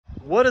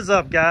What is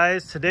up,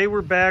 guys? Today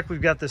we're back.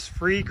 We've got this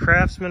free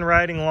Craftsman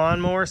riding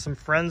lawnmower. Some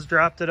friends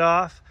dropped it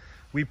off.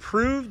 We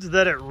proved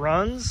that it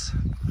runs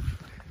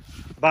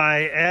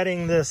by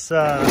adding this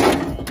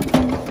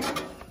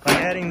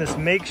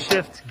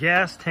makeshift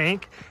gas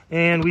tank,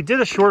 and we did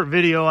a short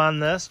video on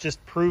this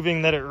just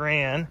proving that it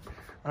ran.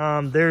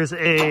 There is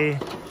a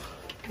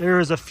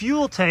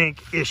fuel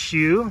tank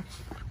issue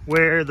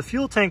where the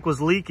fuel tank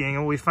was leaking,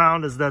 and what we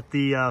found is that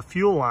the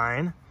fuel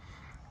line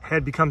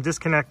had become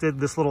disconnected,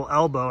 this little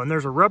elbow, and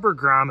there's a rubber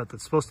grommet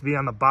that's supposed to be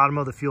on the bottom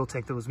of the fuel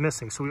tank that was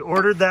missing. So we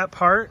ordered that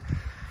part.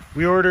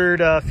 We ordered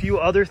a few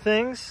other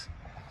things.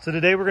 So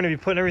today we're going to be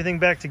putting everything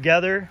back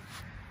together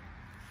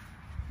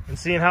and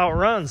seeing how it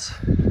runs.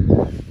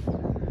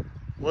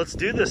 Let's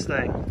do this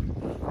thing.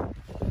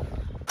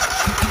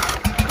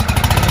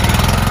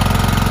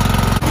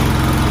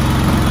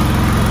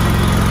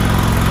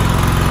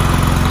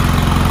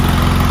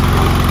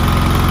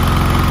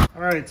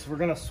 All right, so we're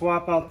gonna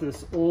swap out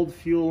this old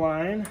fuel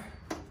line.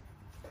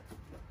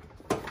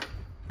 Get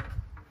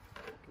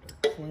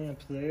our clamp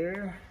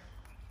there.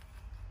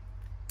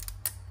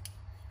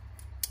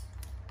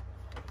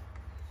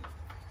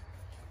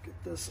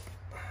 Get this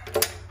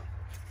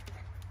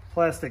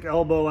plastic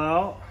elbow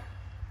out.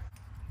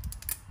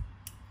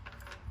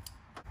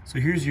 So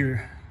here's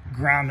your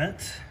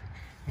grommet.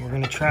 We're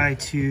gonna try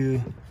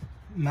to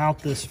mount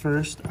this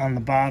first on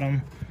the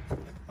bottom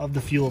of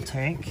the fuel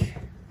tank.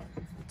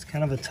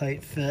 Kind of a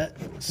tight fit,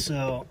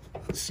 so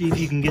let's see if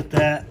you can get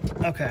that.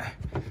 Okay,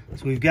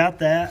 so we've got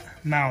that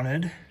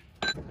mounted.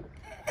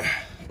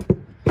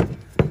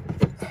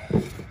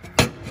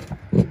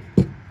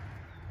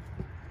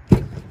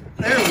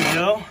 There we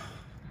go.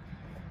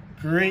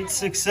 Great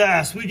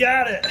success, we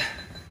got it.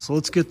 So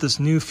let's get this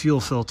new fuel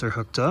filter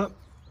hooked up.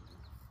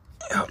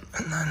 Yep,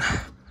 and then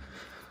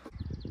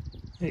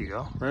there you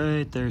go,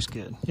 right there's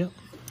good. Yep,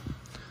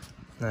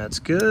 that's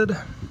good.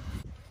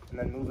 And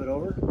then move it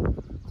over.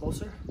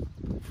 Closer,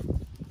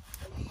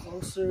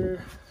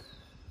 closer.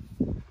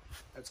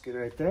 That's good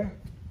right there.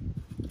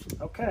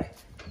 Okay.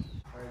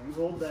 All right, you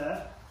hold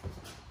that.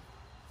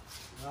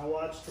 Now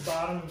watch the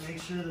bottom and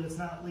make sure that it's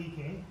not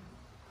leaking.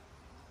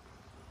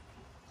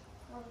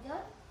 Are we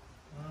good?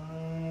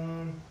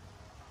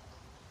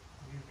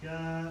 You've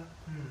got,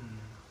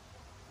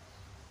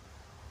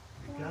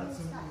 we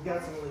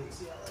got some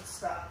leaks. Yeah, let's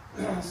stop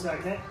a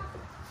second.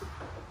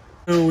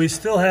 So we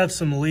still have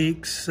some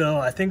leaks, so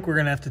I think we're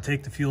gonna have to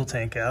take the fuel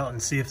tank out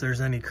and see if there's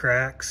any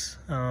cracks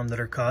that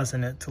are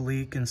causing it to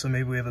leak, and so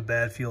maybe we have a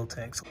bad fuel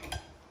tank.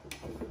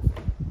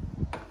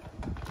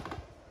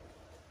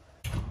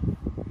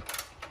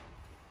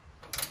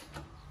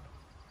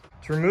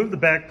 To remove the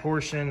back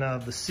portion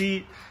of the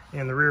seat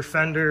and the rear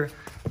fender,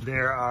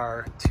 there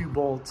are two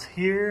bolts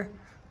here.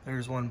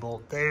 There's one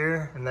bolt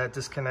there, and that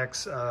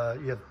disconnects,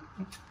 you have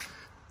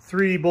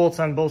 3 bolts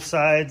on both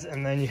sides,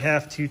 and then you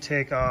have to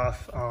take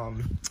off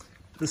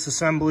this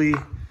assembly.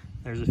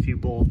 There's a few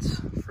bolts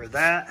for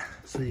that,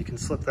 so you can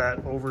slip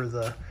that over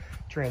the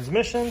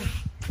transmission.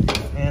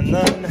 And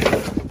then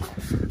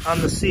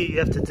on the seat, you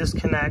have to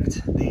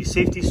disconnect the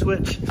safety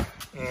switch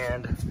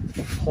and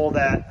pull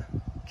that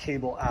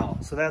cable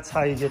out. So that's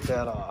how you get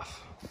that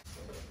off.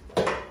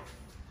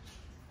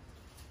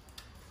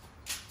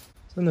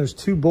 Then there's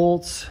 2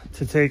 bolts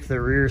to take the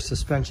rear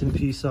suspension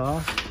piece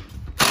off.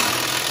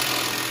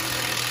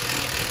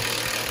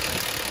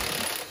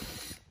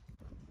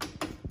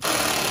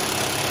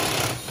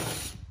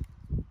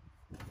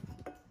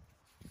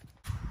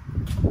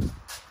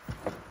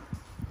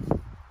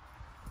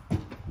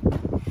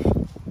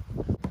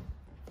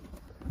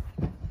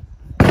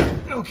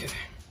 Okay,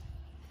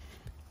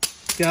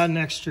 got an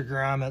extra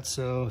grommet,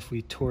 so if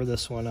we tore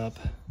this one up,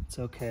 it's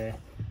okay.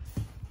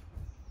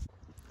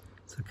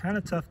 It's kind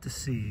of tough to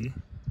see,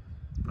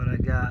 but I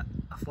got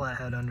a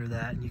flathead under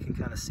that, and you can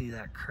kind of see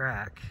that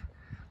crack.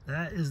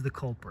 That is the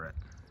culprit.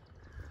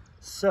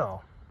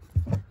 So,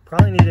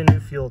 probably need a new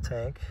fuel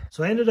tank.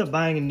 So I ended up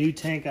buying a new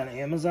tank on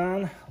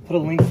Amazon. I'll put a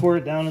link for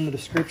it down in the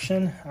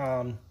description.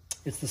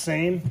 It's the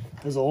same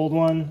as the old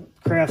one,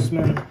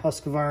 Craftsman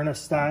Husqvarna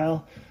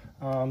style.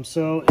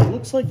 So it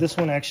looks like this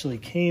one actually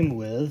came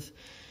with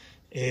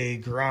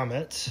a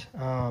grommet.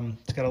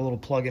 It's got a little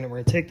plug in it. We're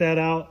gonna take that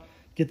out,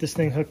 get this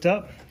thing hooked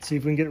up, see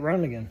if we can get it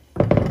running again.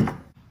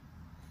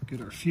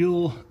 Get our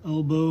fuel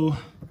elbow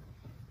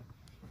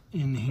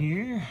in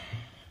here.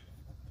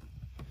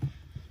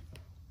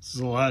 This is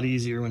a lot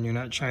easier when you're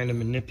not trying to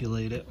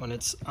manipulate it when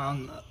it's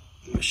on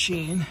the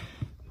machine.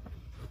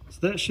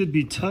 So that should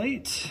be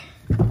tight.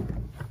 I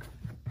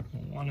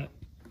want it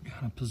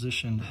kind of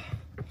positioned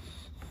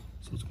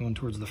so it's going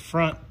towards the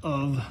front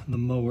of the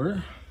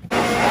mower.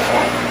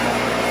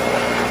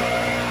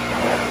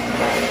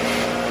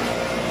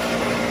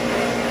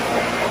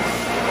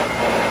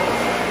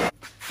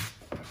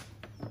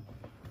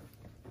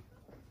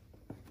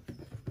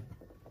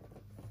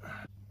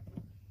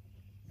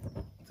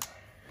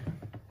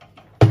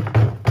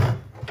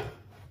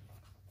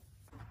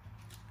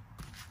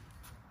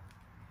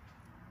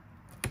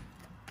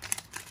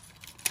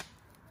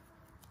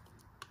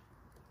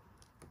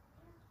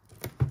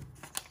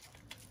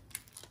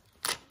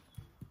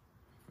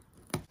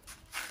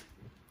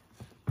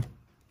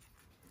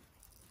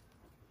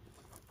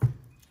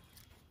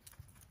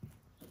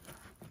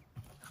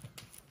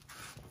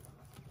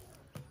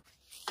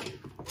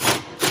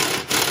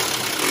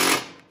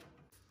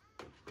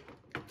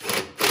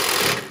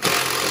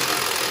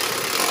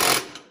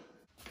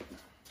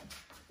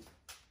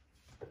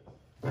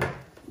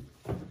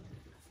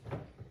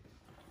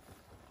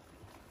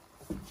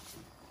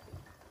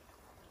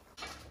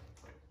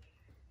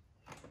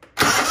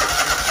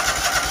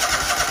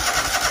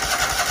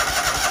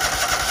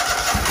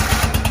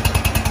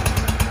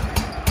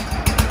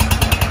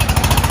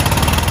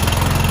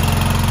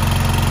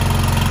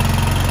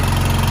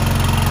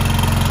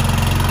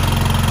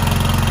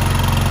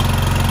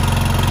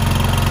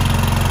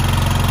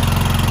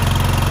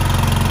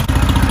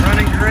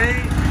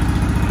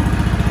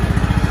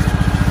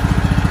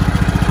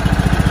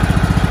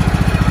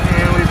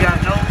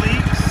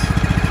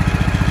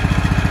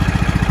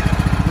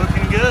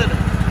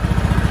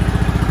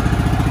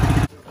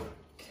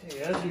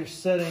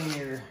 setting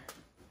your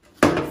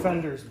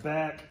fenders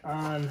back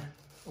on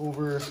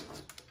over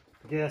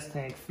the gas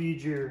tank,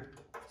 feed your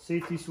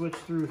safety switch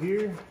through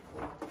here.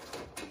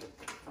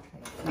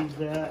 Feed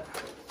that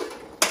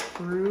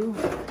through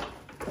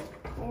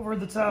over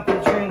the top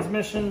of the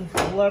transmission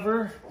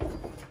lever,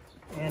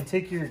 and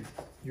take your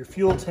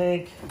fuel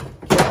tank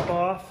cap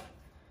off,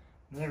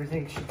 and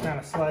everything should kind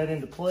of slide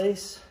into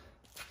place.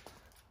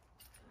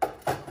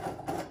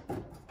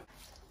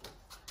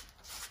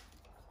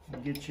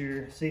 And get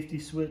your safety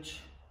switch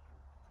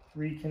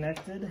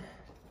reconnected.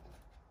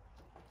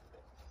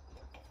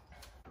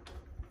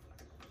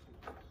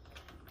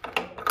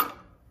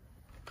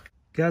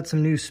 Got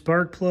some new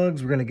spark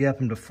plugs. We're going to gap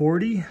them to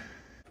 40.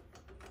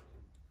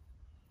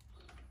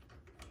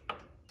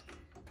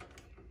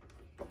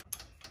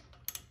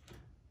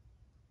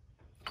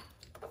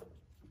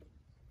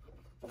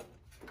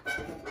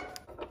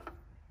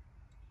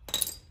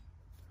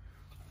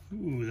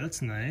 Ooh,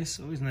 that's nice.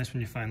 Always nice when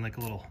you find like a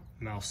little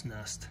mouse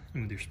nest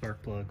in with your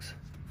spark plugs.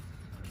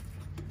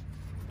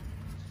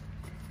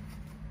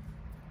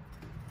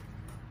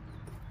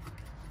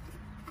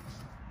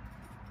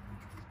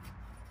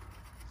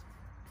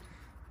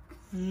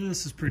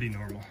 This is pretty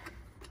normal.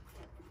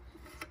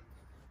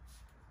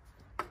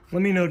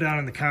 Let me know down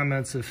in the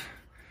comments if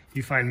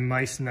you find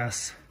mice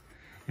nests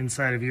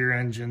inside of your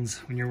engines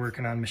when you're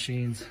working on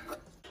machines.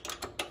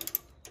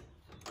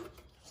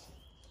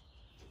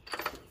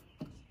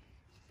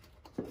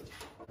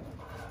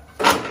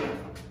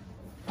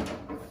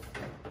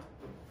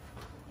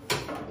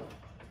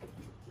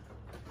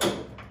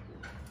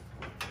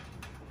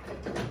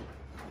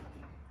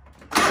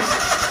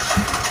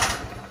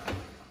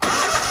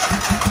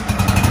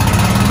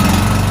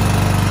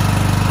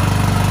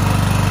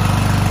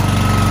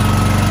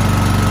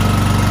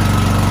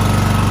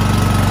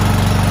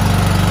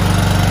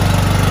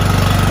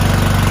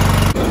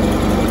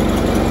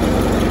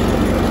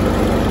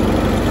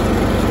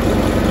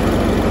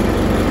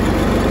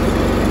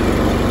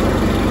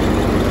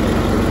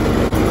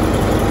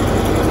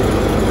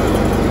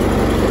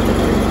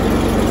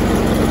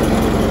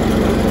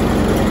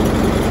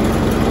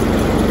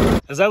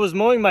 As I was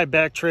mowing my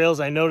back trails,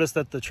 I noticed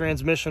that the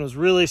transmission was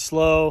really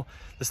slow.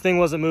 This thing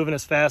wasn't moving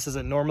as fast as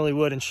it normally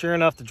would, and sure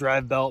enough, the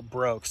drive belt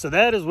broke. So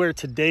that is where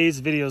today's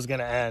video is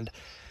gonna end.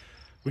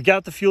 We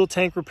got the fuel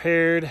tank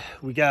repaired,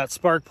 we got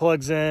spark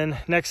plugs in.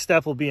 Next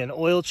step will be an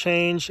oil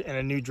change and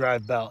a new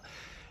drive belt.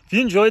 If you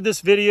enjoyed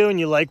this video and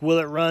you like Will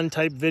It Run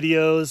type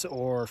videos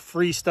or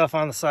free stuff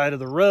on the side of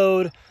the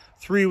road,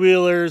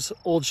 three-wheelers,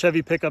 old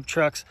Chevy pickup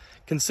trucks,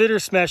 consider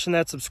smashing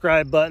that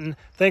subscribe button.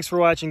 Thanks for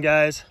watching,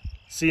 guys.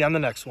 See you on the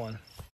next one.